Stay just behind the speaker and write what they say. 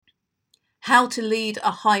How to lead a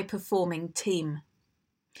high-performing team.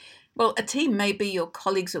 Well, a team may be your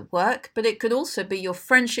colleagues at work, but it could also be your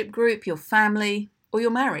friendship group, your family, or your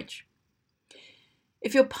marriage.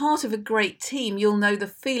 If you're part of a great team, you'll know the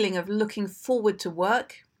feeling of looking forward to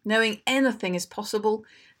work, knowing anything is possible,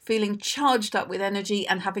 feeling charged up with energy,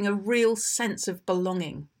 and having a real sense of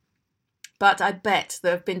belonging. But I bet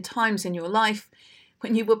there have been times in your life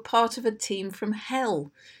when you were part of a team from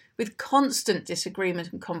hell, with constant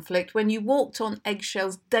disagreement and conflict, when you walked on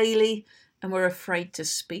eggshells daily and were afraid to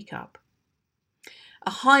speak up. A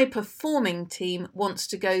high-performing team wants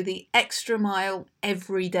to go the extra mile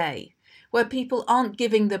every day, where people aren't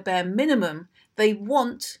giving the bare minimum. They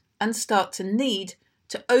want and start to need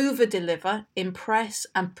to over-deliver, impress,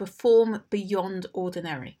 and perform beyond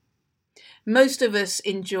ordinary. Most of us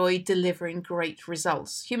enjoy delivering great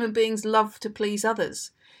results. Human beings love to please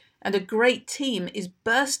others. And a great team is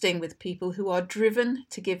bursting with people who are driven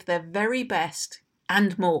to give their very best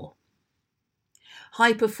and more.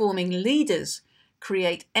 High-performing leaders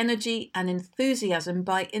create energy and enthusiasm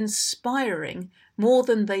by inspiring more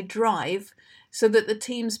than they drive, so that the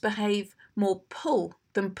teams behave more pull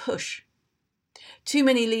than push. Too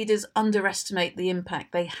many leaders underestimate the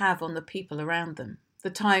impact they have on the people around them.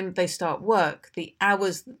 The time they start work, the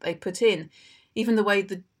hours that they put in, even the way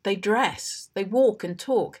that they dress, they walk and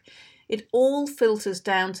talk. It all filters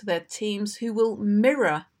down to their teams, who will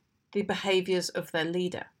mirror the behaviours of their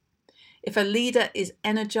leader. If a leader is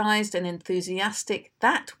energized and enthusiastic,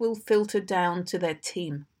 that will filter down to their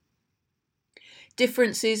team.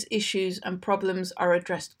 Differences, issues, and problems are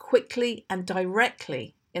addressed quickly and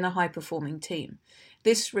directly in a high-performing team.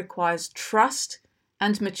 This requires trust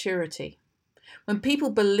and maturity. When people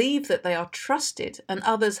believe that they are trusted and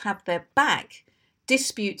others have their back,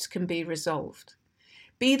 disputes can be resolved.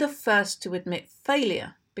 Be the first to admit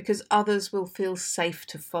failure, because others will feel safe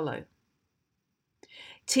to follow.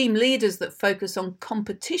 Team leaders that focus on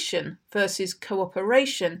competition versus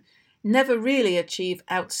cooperation never really achieve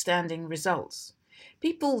outstanding results.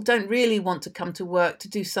 People don't really want to come to work to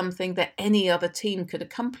do something that any other team could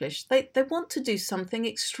accomplish. They want to do something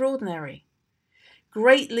extraordinary.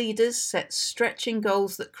 Great leaders set stretching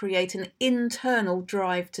goals that create an internal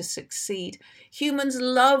drive to succeed. Humans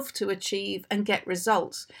love to achieve and get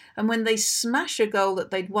results, and when they smash a goal that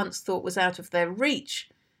they'd once thought was out of their reach,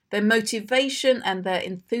 their motivation and their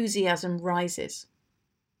enthusiasm rises.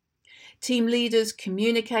 Team leaders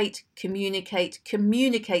communicate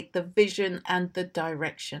the vision and the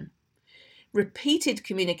direction. Repeated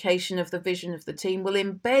communication of the vision of the team will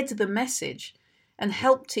embed the message and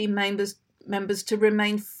help team members to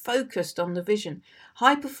remain focused on the vision.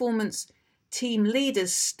 High-performance team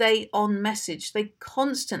leaders stay on message. They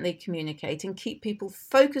constantly communicate and keep people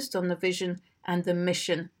focused on the vision and the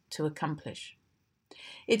mission to accomplish.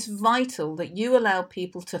 It's vital that you allow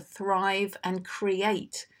people to thrive and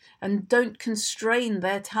create, and don't constrain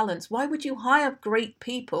their talents. Why would you hire great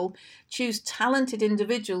people, choose talented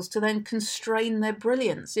individuals to then constrain their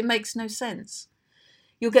brilliance? It makes no sense.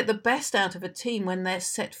 You'll get the best out of a team when they're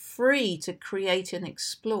set free to create and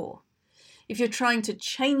explore. If you're trying to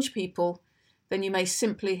change people, then you may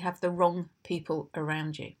simply have the wrong people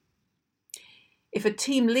around you. If a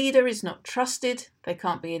team leader is not trusted, they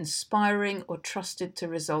can't be inspiring or trusted to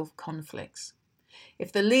resolve conflicts.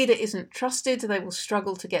 If the leader isn't trusted, they will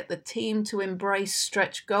struggle to get the team to embrace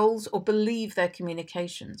stretch goals or believe their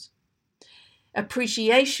communications.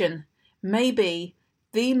 Appreciation may be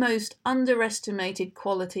the most underestimated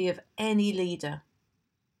quality of any leader.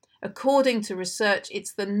 According to research,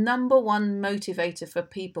 it's the number one motivator for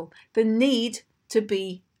people, the need to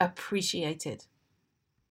be appreciated.